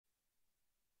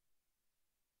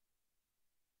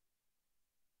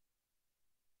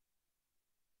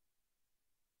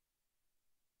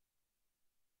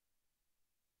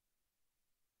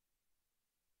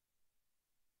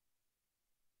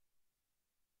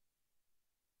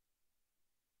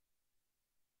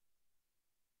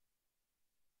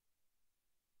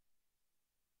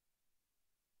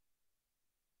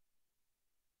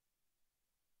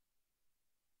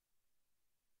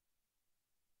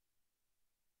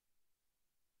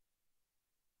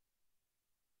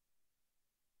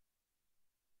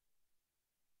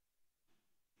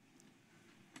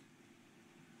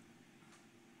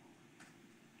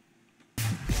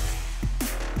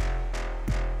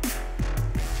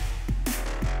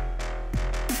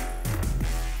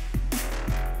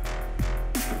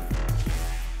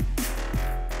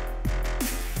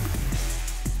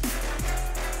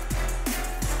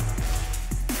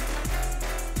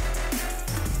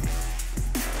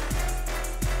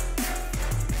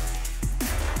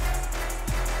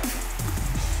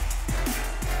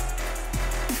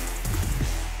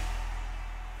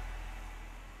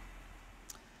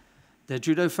Dear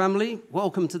Judo family,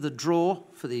 welcome to the draw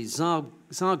for the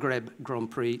Zagreb Grand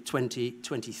Prix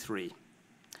 2023.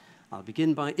 I'll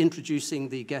begin by introducing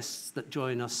the guests that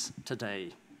join us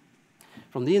today.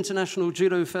 From the International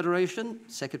Judo Federation,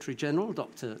 Secretary General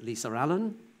Dr. Lisa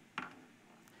Allen,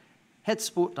 Head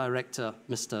Sport Director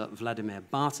Mr. Vladimir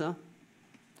Barta,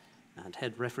 and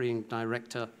Head Refereeing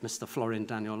Director Mr. Florin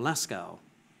Daniel Laskau.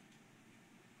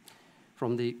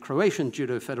 From the Croatian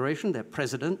Judo Federation, their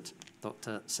President,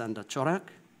 Dr. Sanda Chorak.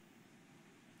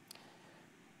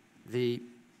 The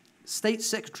State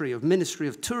Secretary of Ministry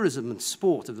of Tourism and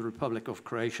Sport of the Republic of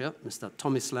Croatia, Mr.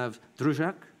 Tomislav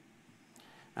Družak,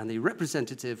 and the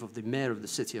representative of the Mayor of the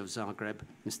city of Zagreb,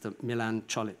 Mr. Milan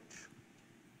Čolić.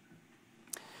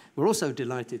 We're also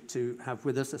delighted to have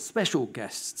with us as special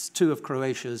guests, two of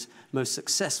Croatia's most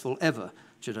successful ever,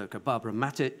 judoka Barbara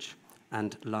Matic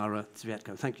and Lara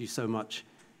Cvijetko. Thank you so much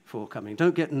for coming.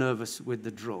 Don't get nervous with the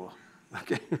draw.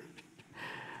 Okay.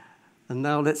 And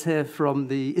now let's hear from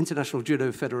the International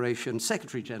Judo Federation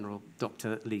Secretary General,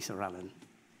 Dr. Lisa Allen.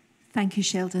 Thank you,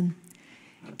 Sheldon.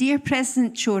 Dear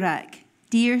President Chorak,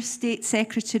 dear State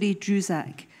Secretary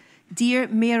Družak, dear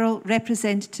Mayoral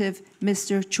Representative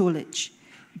Mr. Čolić,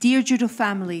 dear Judo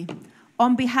family,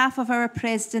 on behalf of our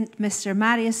President, Mr.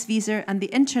 Marius Vizar, and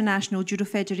the International Judo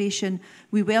Federation,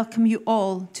 we welcome you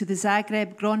all to the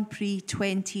Zagreb Grand Prix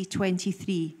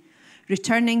 2023.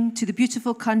 Returning to the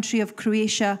beautiful country of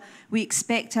Croatia, we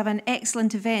expect to have an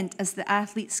excellent event as the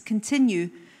athletes continue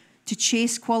to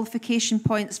chase qualification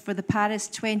points for the Paris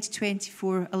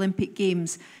 2024 Olympic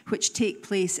Games, which take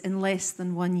place in less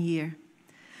than 1 year.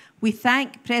 We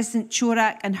thank President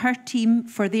Chorak and her team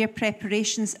for their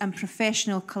preparations and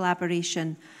professional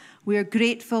collaboration. We are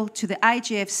grateful to the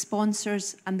IJF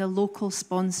sponsors and the local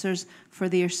sponsors for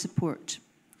their support.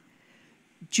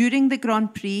 During the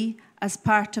Grand Prix, as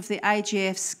part of the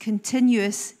IJF's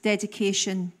continuous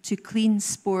dedication to clean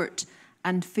sport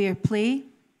and fair play,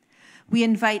 we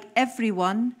invite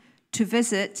everyone to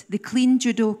visit the Clean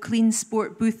Judo, Clean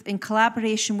Sport booth in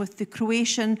collaboration with the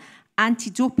Croatian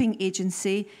Anti-Doping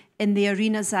Agency in the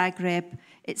Arena Zagreb.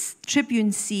 It's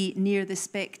Tribune C near the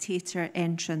spectator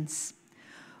entrance.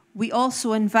 We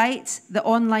also invite the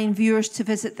online viewers to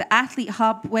visit the Athlete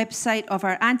Hub website of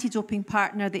our anti-doping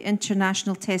partner, the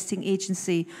International Testing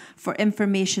Agency, for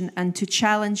information and to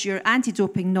challenge your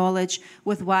anti-doping knowledge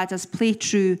with WADA's Play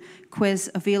True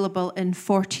quiz available in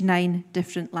 49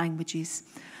 different languages.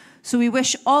 So we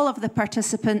wish all of the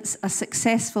participants a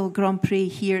successful Grand Prix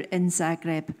here in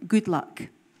Zagreb. Good luck.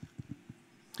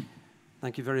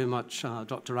 Thank you very much,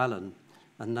 Dr. Allen.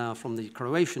 And now from the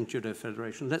Croatian Judo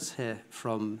Federation, let's hear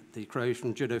from the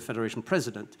Croatian Judo Federation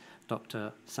President,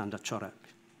 Dr. Sanda Chorak.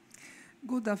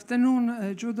 Good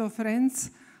afternoon, judo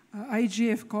friends,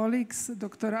 IGF colleagues,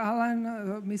 Dr. Allen,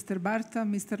 Mr. Barta,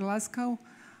 Mr. Laskau.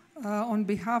 On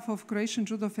behalf of Croatian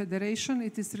Judo Federation,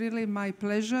 it is really my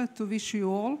pleasure to wish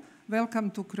you all welcome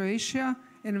to Croatia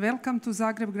and welcome to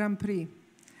Zagreb Grand Prix.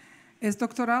 As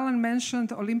Dr. Allen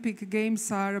mentioned, Olympic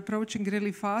Games are approaching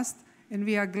really fast, and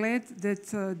we are glad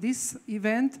that this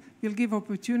event will give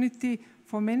opportunity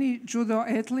for many judo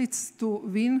athletes to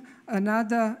win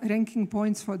another ranking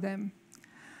points for them.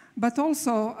 But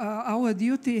also our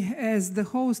duty as the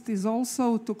host is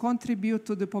also to contribute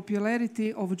to the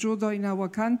popularity of judo in our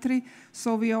country.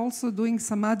 So we are also doing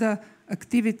some other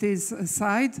activities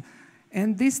aside.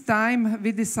 And this time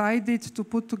we decided to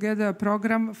put together a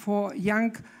program for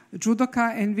young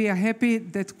judoka, and we are happy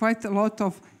that quite a lot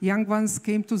of young ones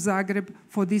came to Zagreb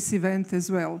for this event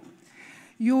as well.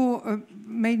 You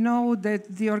may know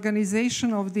that the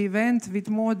organization of the event with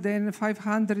more than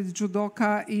 500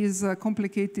 judoka is a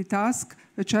complicated task,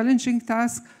 a challenging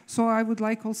task, so I would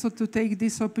like also to take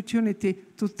this opportunity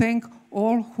to thank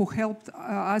all who helped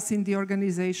us in the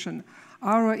organization.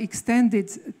 Our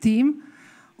extended team,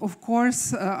 of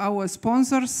course, our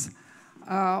sponsors,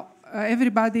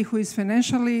 everybody who is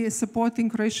financially supporting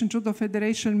Croatian Judo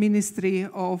Federation, Ministry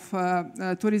of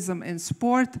Tourism and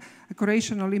Sport,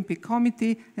 Croatian Olympic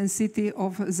Committee, and City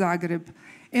of Zagreb.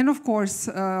 And of course,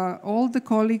 all the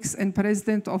colleagues and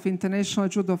President of International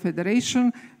Judo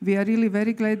Federation. We are really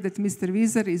very glad that Mr.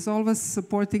 Vizar is always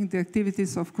supporting the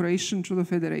activities of Croatian Judo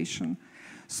Federation.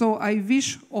 So I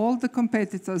wish all the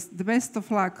competitors the best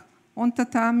of luck on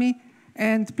tatami,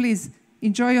 and please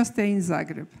enjoy your stay in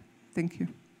Zagreb. Thank you.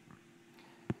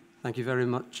 Thank you very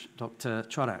much, Dr.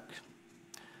 Chorak.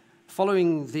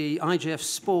 Following the IJF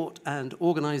sport and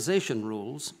organization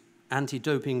rules,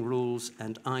 anti-doping rules,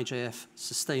 and IJF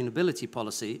sustainability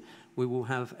policy, we will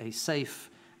have a safe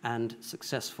and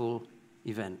successful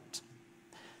event.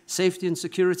 Safety and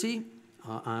security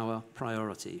are our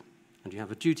priority. and you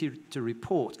have a duty to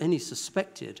report any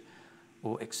suspected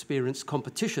or experienced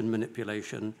competition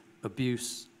manipulation,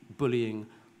 abuse, bullying,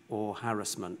 or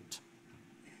harassment.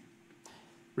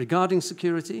 Regarding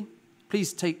security,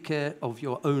 please take care of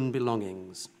your own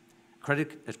belongings.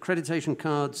 Accreditation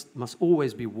cards must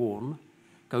always be worn.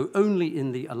 Go only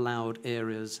in the allowed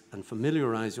areas and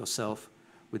familiarize yourself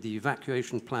with the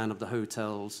evacuation plan of the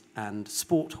hotels and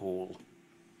sport hall.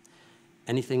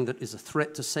 Anything that is a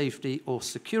threat to safety or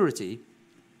security,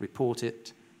 report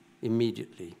it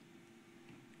immediately.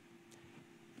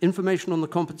 Information on the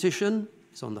competition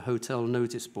is on the hotel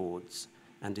notice boards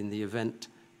and in the event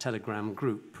Telegram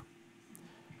group.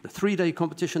 The 3-day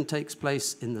competition takes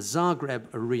place in the Zagreb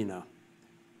arena.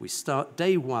 We start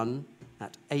day 1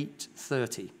 at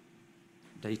 8:30,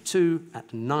 day 2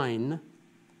 at 9,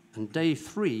 and day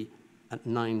 3 at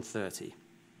 9:30.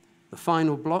 The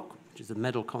final block, which is the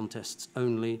medal contests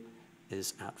only,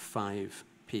 is at 5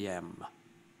 p.m.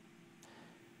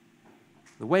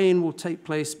 The weigh-in will take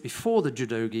place before the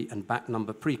judogi and back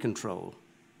number pre-control.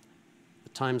 The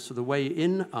times for the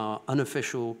weigh-in are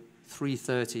unofficial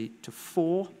 3:30 to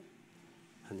 4,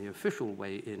 and the official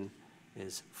weigh-in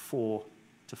is 4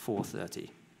 to 4:30. It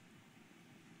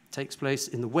takes place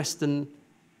in the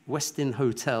Westin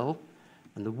Hotel,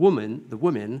 and the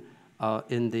women are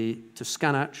in the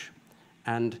Tuscanac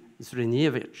and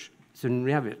Zrinjevich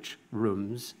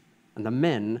rooms, and the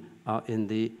men are in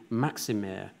the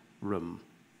Maximir room.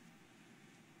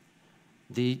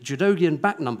 The judogi and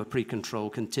back number pre-control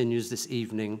continues this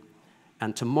evening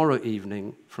and tomorrow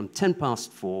evening from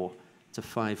 4:10 to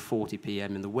 5:40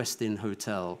 p.m. in the Westin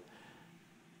Hotel,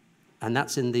 and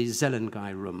that's in the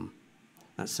Zelengai room.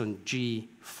 That's on G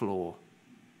floor.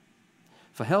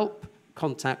 For help,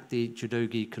 contact the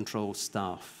judogi control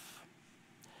staff.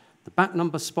 The back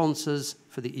number sponsors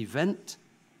for the event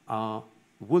are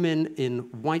women in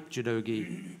white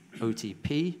judogi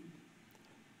OTP,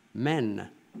 men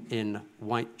in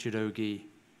white judogi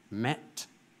MET,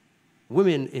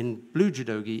 women in blue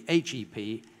judogi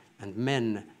HEP, and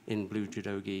men in blue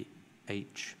judogi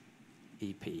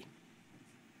HEP.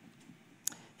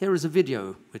 Here is a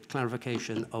video with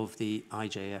clarification of the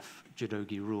IJF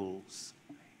judogi rules.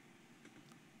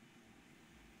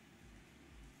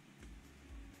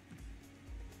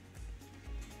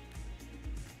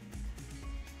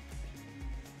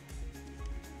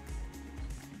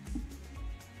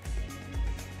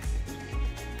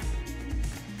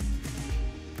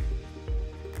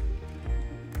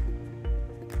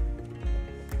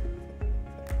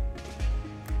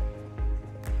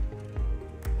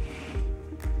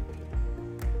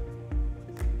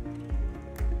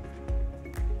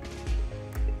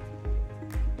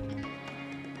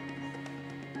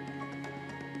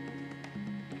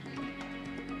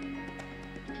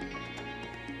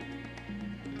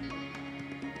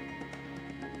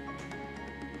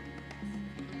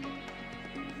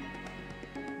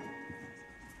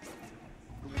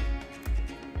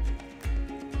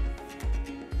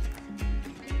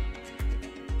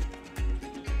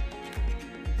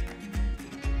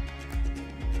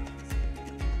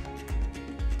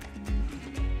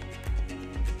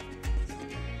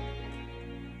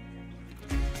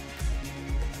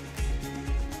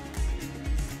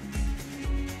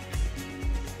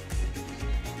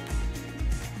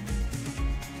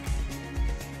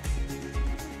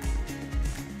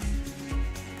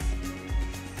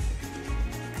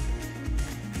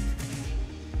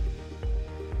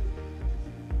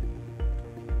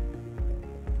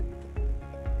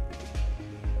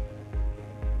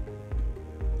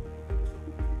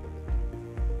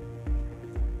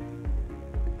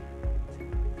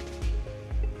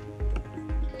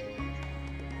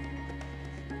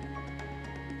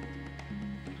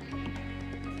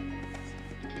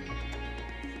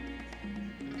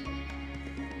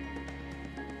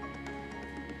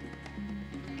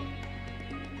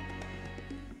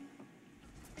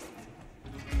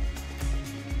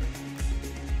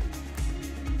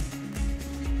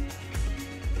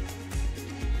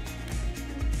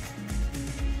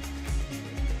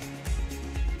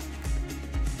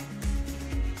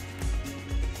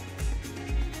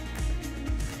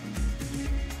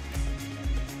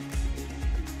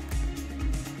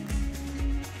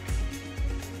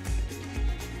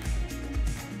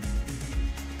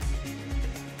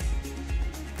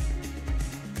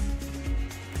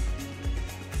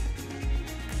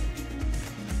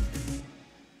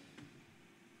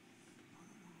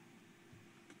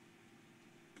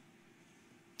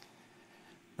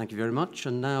 Thank you very much.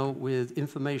 And now, with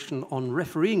information on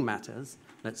refereeing matters,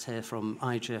 let's hear from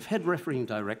IJF Head Refereeing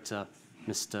Director,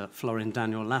 Mr. Florin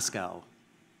Daniel Lascaux.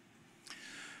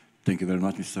 Thank you very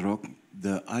much, Mr. Rock.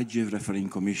 The IGF Refereeing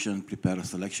Commission prepared a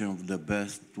selection of the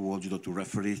best World Judo Tour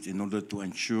referees in order to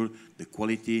ensure the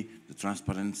quality, the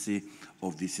transparency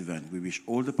of this event. We wish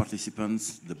all the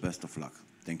participants the best of luck.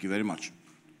 Thank you very much.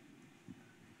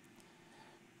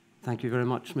 Thank you very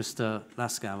much, Mr.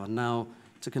 Laskow. And now,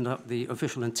 to conduct the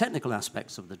official and technical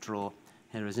aspects of the draw,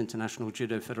 here is International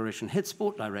Judo Federation Head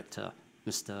Sport Director,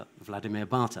 Mr. Vladimir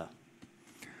Barta.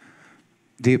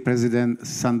 Dear President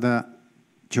Sanda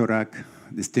Chorak,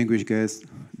 distinguished guests,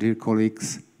 dear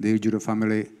colleagues, dear judo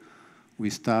family, we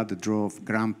start the draw of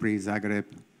Grand Prix Zagreb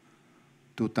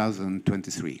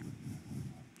 2023.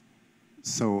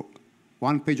 So,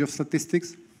 one page of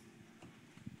statistics.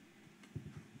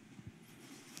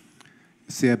 You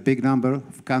see a big number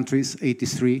of countries,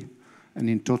 83, and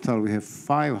in total we have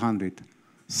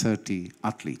 530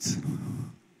 athletes.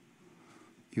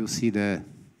 You see the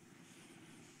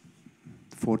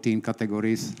 14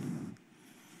 categories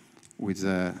with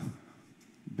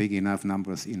big enough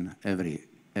numbers in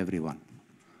everyone.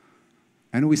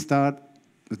 And we start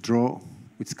the draw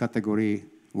with category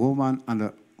woman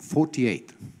under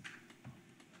 48.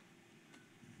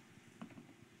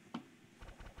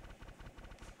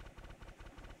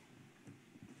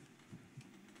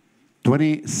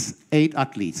 "28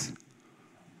 athletes.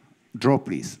 Draw,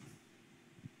 please."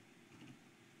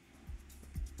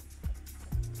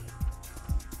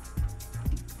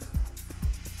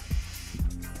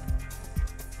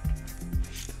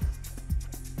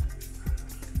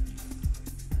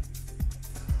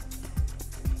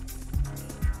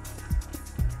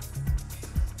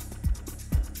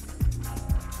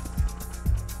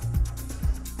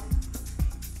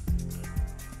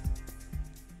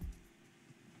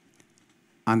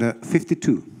 Under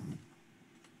 52.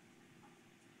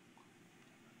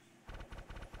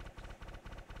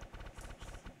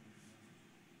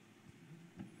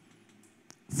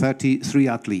 "33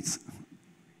 athletes.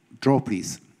 Draw,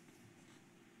 please."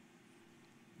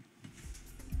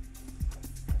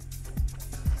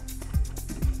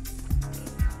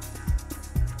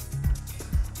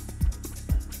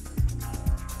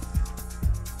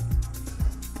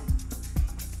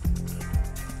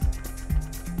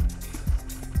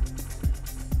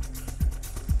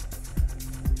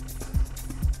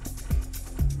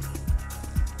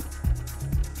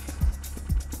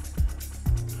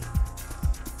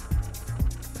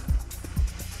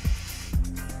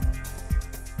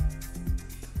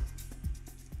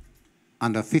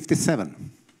 Under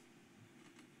 57.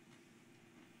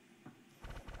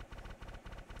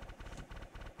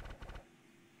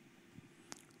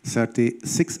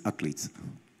 "36 athletes.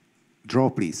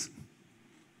 Draw, please."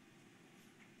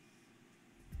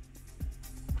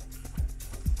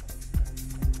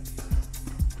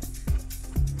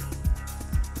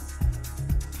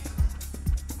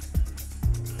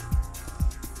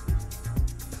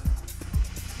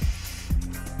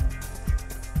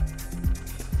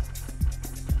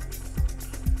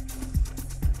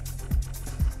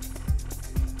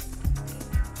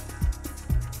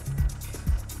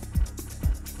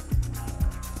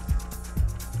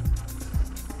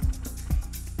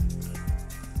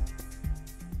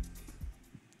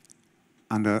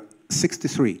 Under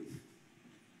 63.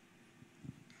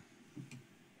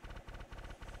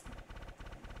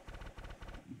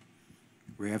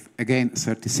 We have again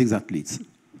 36 athletes.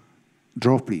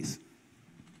 Draw, please.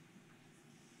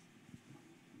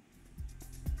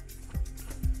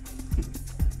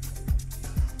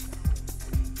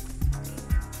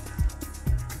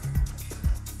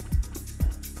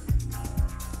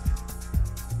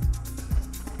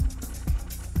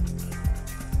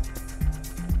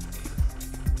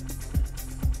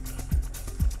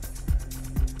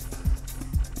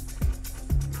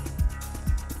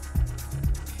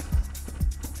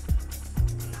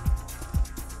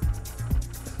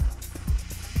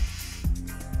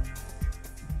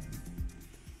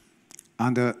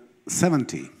 Under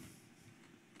 70.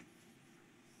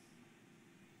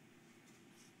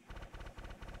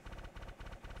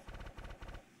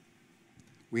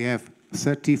 We have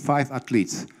 35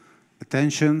 athletes.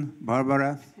 Attention,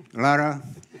 Barbara, Lara,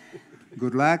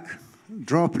 good luck.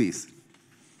 Draw, please.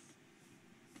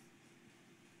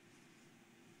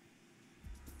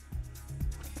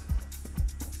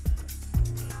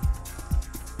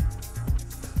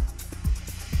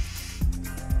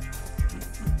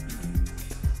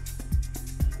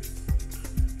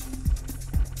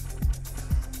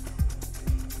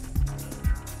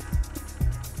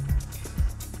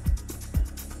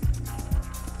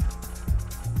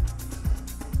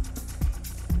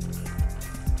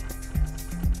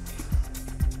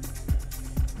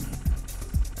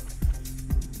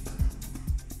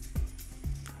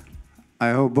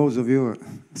 I hope both of you are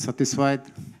satisfied.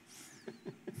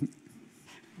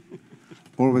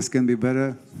 Always can be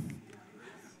better.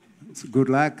 So good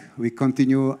luck. We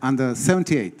continue under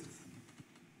 78.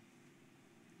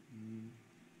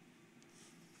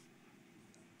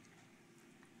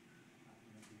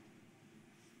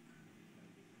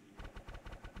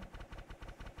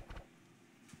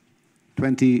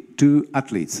 "22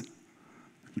 athletes.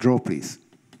 Draw, please."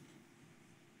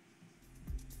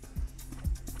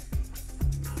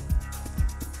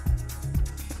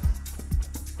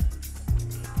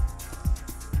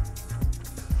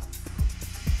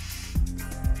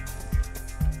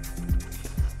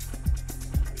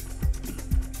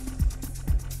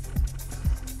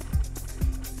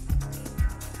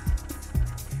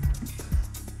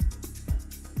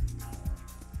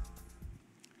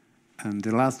 And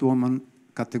the last woman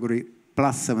category,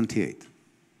 plus 78.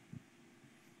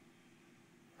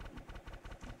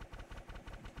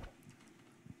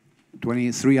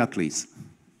 "23 athletes.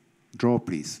 Draw,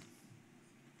 please."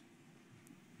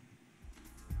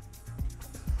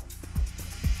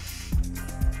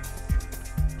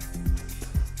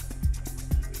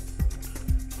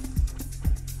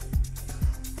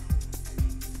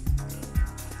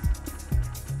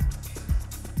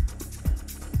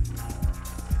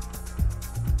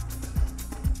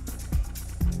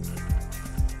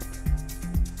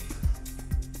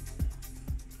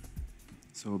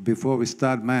 So before we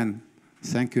start, man,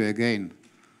 thank you again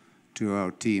to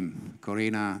our team,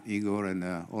 Corina, Igor, and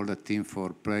all the team for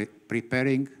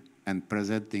preparing and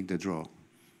presenting the draw.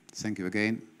 Thank you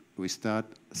again. We start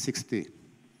 60.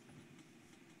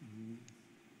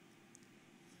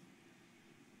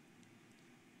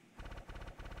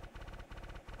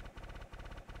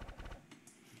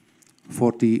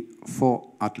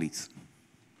 "44 athletes.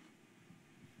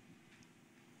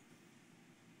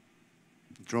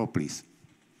 Draw, please."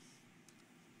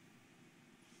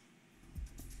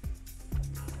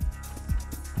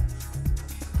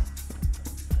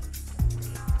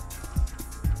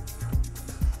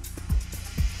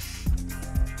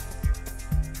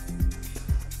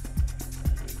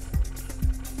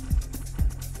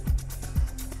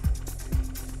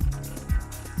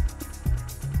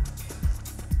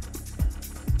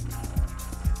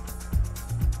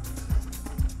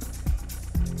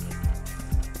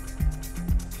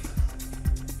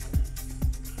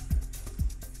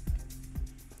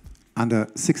 Under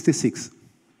 66.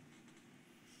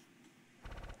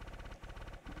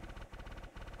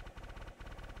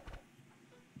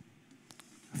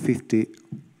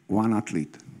 "51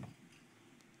 athlete.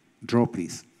 Draw,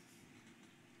 please."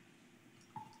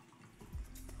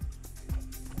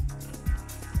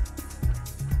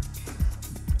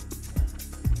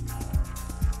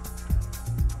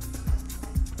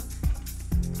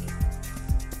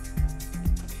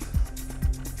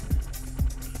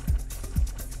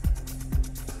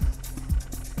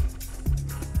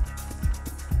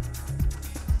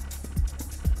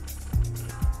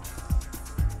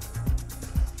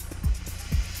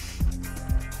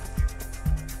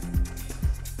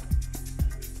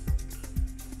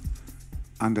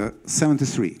 Under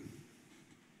 73.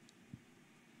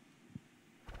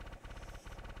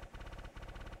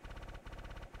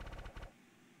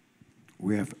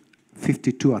 We have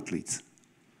 52 athletes.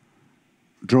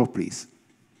 Draw, please.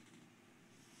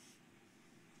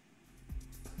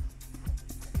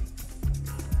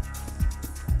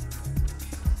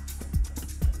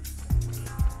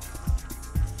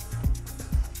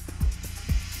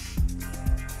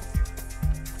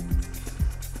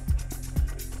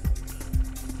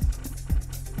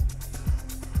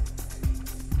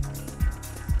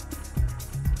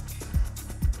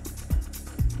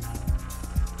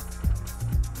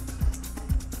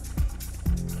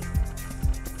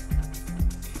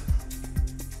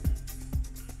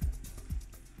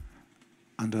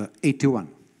 Under 81.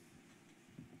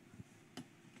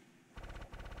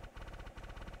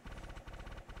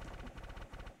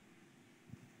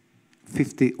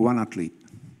 "51 athlete.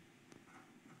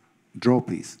 Draw,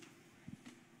 please."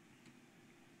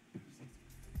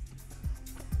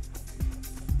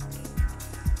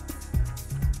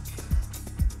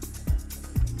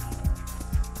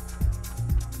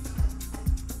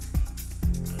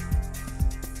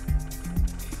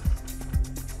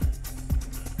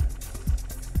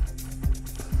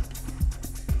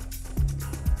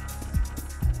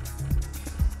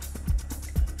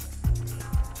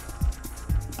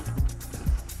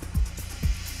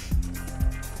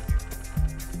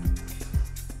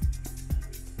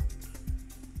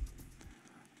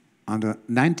 Under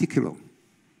 90 kilo.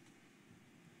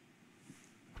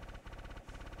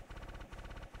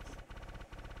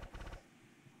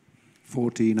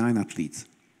 49 athletes.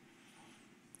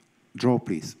 Draw,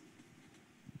 please.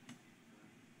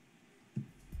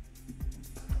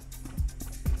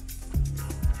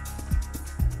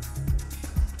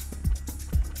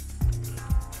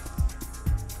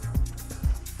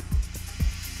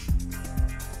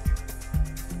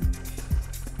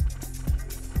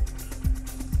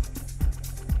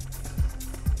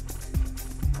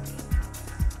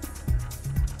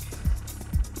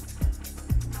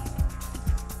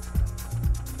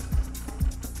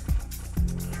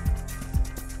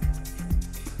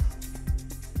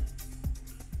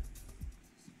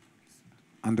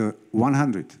 Under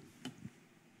 100.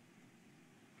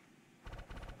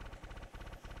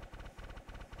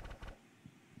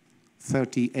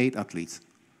 "38 athletes.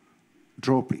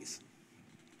 Draw, please.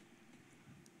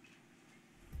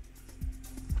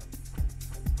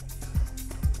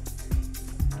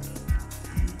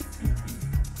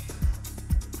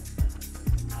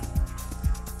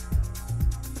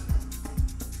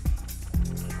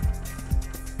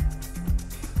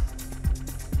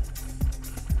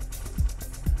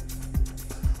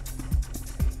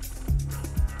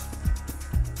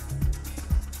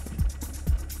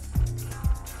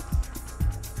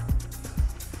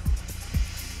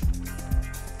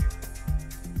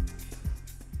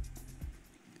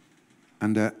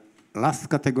 And the last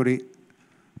category,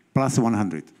 plus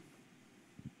 100.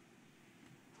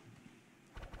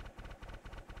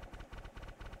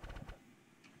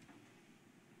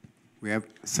 We have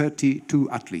 32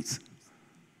 athletes.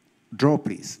 Draw,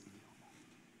 please.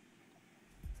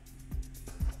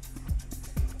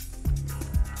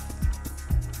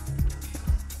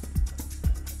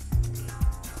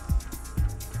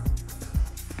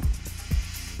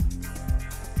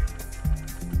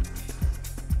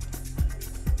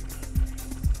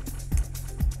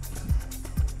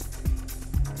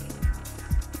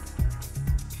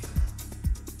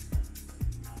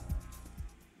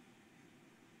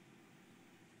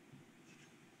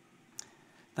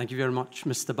 Thank you very much,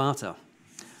 Mr. Barta.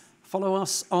 Follow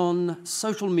us on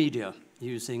social media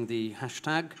using the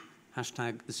hashtag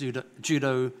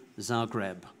Judo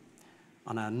Zagreb.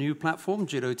 On our new platform,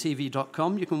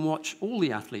 judotv.com, you can watch all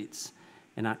the athletes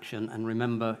in action, and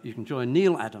remember, you can join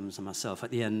Neil Adams and myself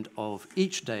at the end of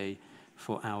each day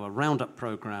for our roundup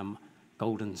program,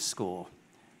 Golden Score.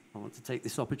 I want to take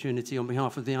this opportunity on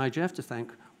behalf of the IJF to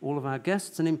thank all of our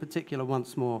guests, and in particular,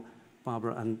 once more,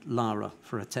 Barbara and Lara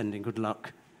for attending. Good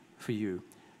luck for you.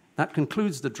 That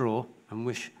concludes the draw, and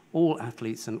wish all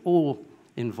athletes and all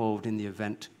involved in the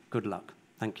event good luck.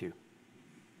 Thank you.